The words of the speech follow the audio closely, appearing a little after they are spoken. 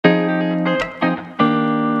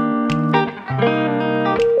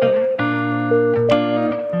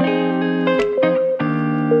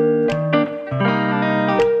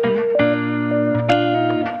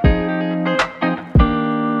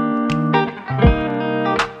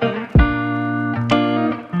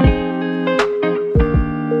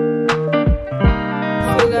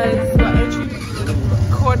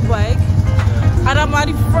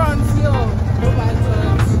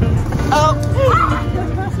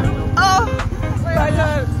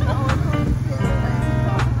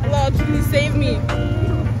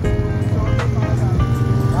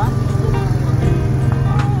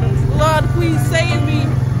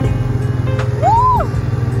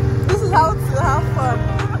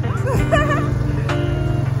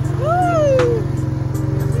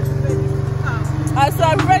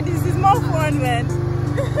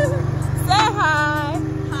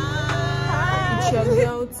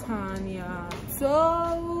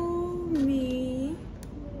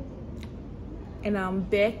and I'm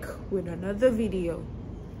back with another video.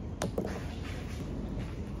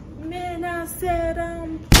 Man, I said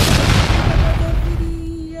I'm back with another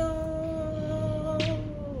video.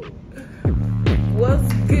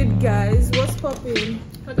 What's good, guys? What's popping?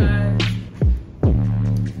 Hi guys,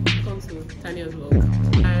 come to Tanya's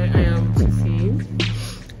vlog. I am Chisi.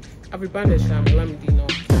 I've rebranded Sham Olamide now.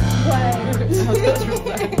 Why?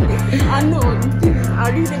 I know.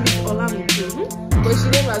 Our real name is Olamide, but she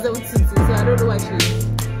named herself Titi, so I don't know why she is.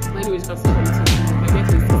 My name is Pastor Titi. My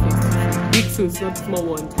next is big tools, not small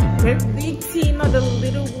one. Okay? Big T, not the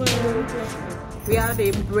little one. We had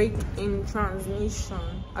a break in transmission.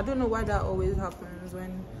 I don't know why that always happens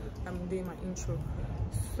when I'm doing my intro.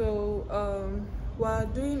 So we're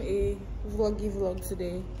doing a vlog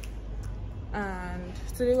today, and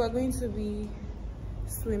today we're going to be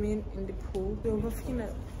swimming in the pool. So we're gonna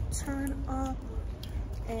turn up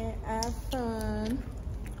and have fun.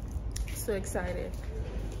 So excited.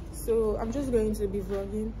 So I'm just going to be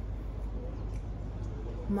vlogging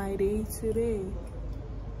my day today.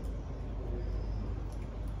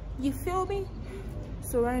 You feel me?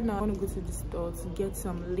 So right now I want to go to the store to get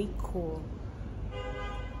some liquor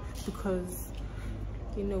because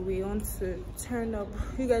you know we want to turn up.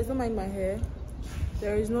 You guys don't mind my hair.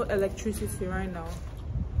 There is no electricity right now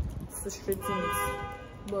to straighten it,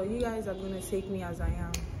 but you guys are gonna take me as I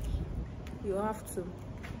am. You have to.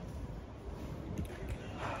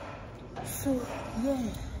 So yeah,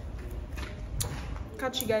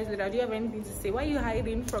 catch you guys later. Do you have anything to say? Why are you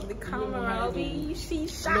hiding from the camera? I'm ready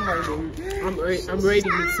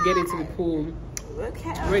to get into the pool. Okay,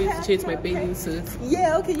 I'm ready to change my bathing suit.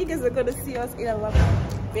 Yeah, okay, you guys are gonna see us in a lot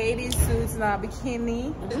of bathing suits and our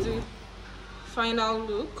bikini. Final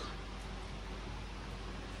look.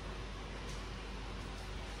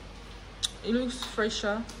 It looks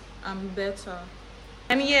fresher and better.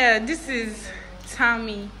 And yeah, this is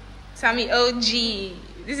Tammy OG.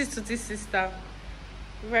 This is Tuti's sister.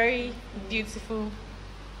 Very beautiful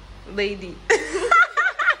lady.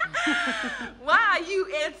 Why are you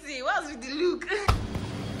antsy? What's with the look?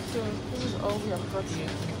 So this is all we have got here.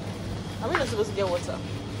 Are we not supposed to get water?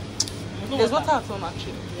 There's water at home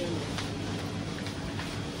actually. Yeah.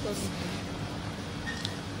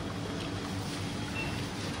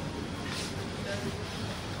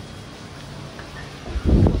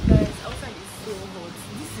 Guys, outside is so hot.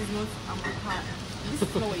 This is not Amaka. This is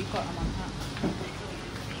not what you call Amaka.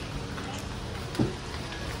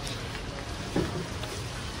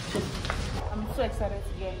 I'm so excited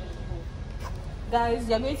to get into the pool. Guys,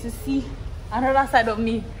 you're going to see another side of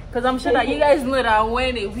me because I'm sure that you guys know that I'm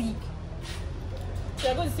wearing a wig. So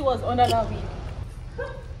you're going to see what's under that wig.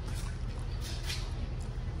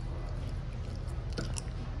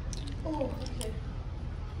 Oh, okay.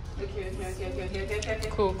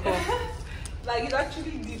 Cool. Like it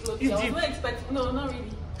actually did look. I was not expecting. No, not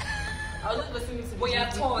really. I was not expecting it to be. But you're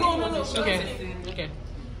tall. No. Okay.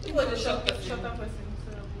 It was a shorter person.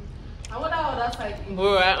 So I wonder how that side is.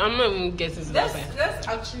 Bro, I'm not even getting to that side. Let's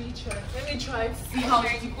actually try. Let me try to see how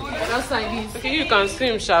deep that side is. Okay, you can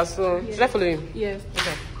swim, Sha, so yeah. should I follow you? Yes.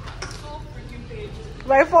 Okay. So freaking paid.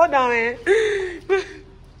 But I fall down, eh?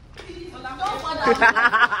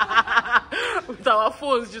 With our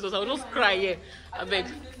phones, Jesus, I will just cry here. I beg.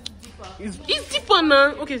 It's deeper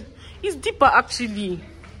now. Okay, it's deeper actually.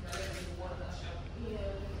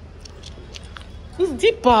 It's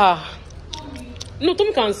deeper. No,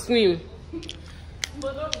 Tommy can swim.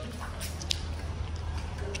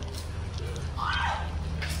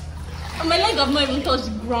 My leg have not even touched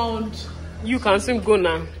the ground. You can swim, go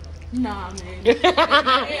now. Nah,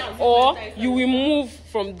 man. Or you will move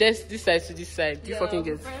from this side to this side. You fucking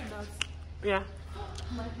get. Yeah.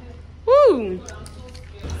 Woo!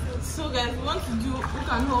 So guys, we want to do who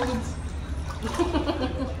can hold.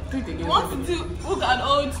 We want to do who can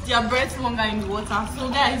hold their breath longer in the water. So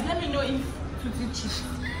guys, let me know if Tuti cheats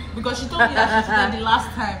because she told me that she cheated the last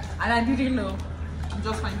time and I didn't know. I'm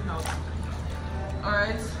just finding out. All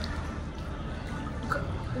right.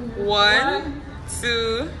 1,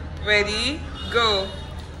 2, ready, go.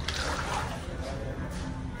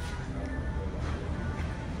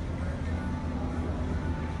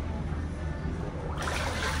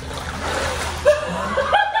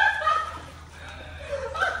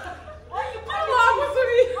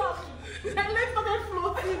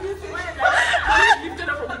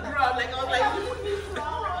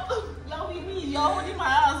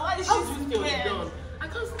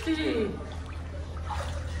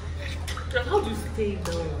 How do you stay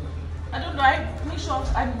down? I don't know. I make sure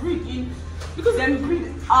I breathe in because then breathe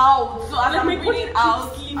out. So as I'm breathing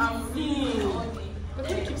out, I'm feeling. But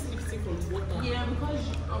can you keep sleeping? from the water. Yeah, because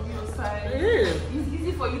of your side. Yeah. It's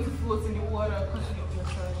easy for you to float in the water because of your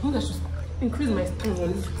side. I think I should increase my stance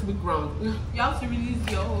on this stupid ground. You have to release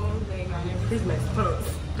your whole leg and Increase my stance.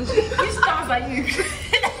 Which stance are you?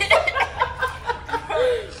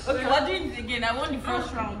 Okay, we're doing it again. I won the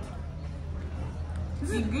first round.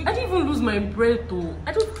 Is it good? I didn't even lose my breath though.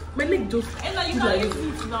 My leg just. And now you can leave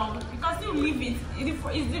it now. You can still leave it.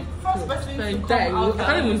 It's the first person to come die. out. I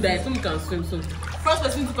can't even die. Someone can swim soon. First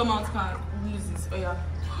person to come out can lose it. Oh yeah.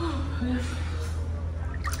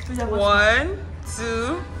 1,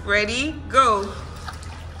 2, ready, go.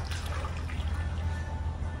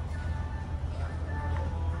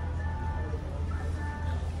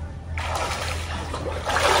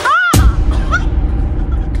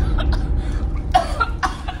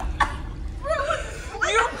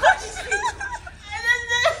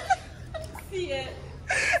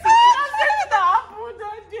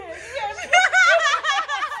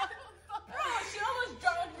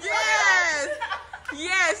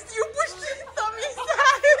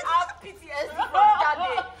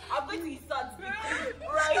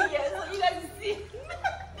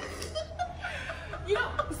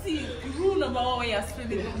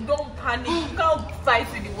 Don't panic. You can't fight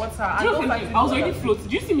with the water. I was already floating.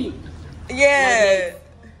 Do you see me? Yeah.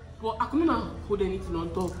 But I couldn't hold anything on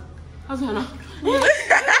top. How's that now?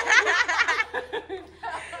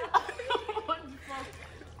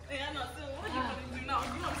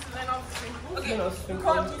 Okay,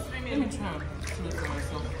 call me swimming. Let me try and swim for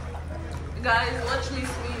myself. Guys, watch me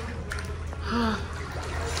swim.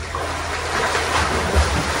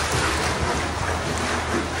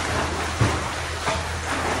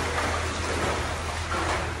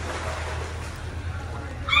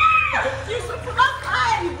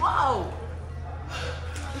 Wow.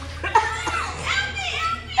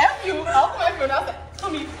 F you. I'll put my phone. Tell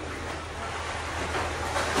me.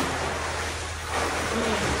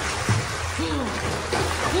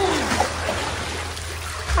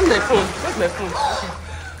 Where's my phone? Where's my phone?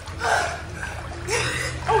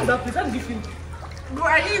 How was that place? How did you feel? Bro, I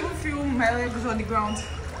didn't even feel my legs on the ground.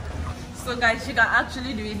 So guys, she can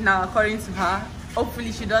actually do it now according to her.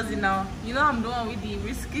 Hopefully she does it now. You know I'm the one with the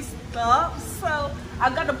risky stuff, so I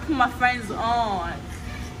gotta put my friends on.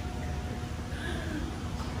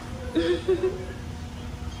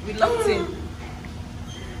 We locked in.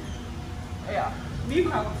 Yeah. Big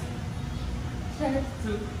house. Cheers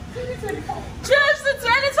to 2024. Cheers to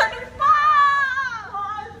 2024!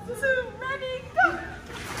 1, 2, ready, go!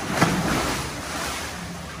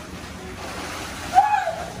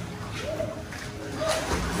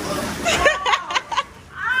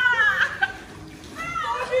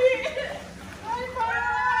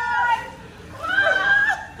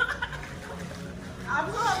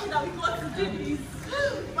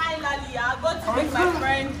 Finally, I got to make my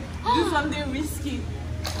friend do something risky.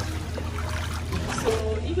 So,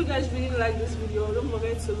 if you guys really like this video, don't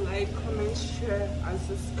forget to like, comment, share, and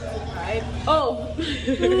subscribe. Oh!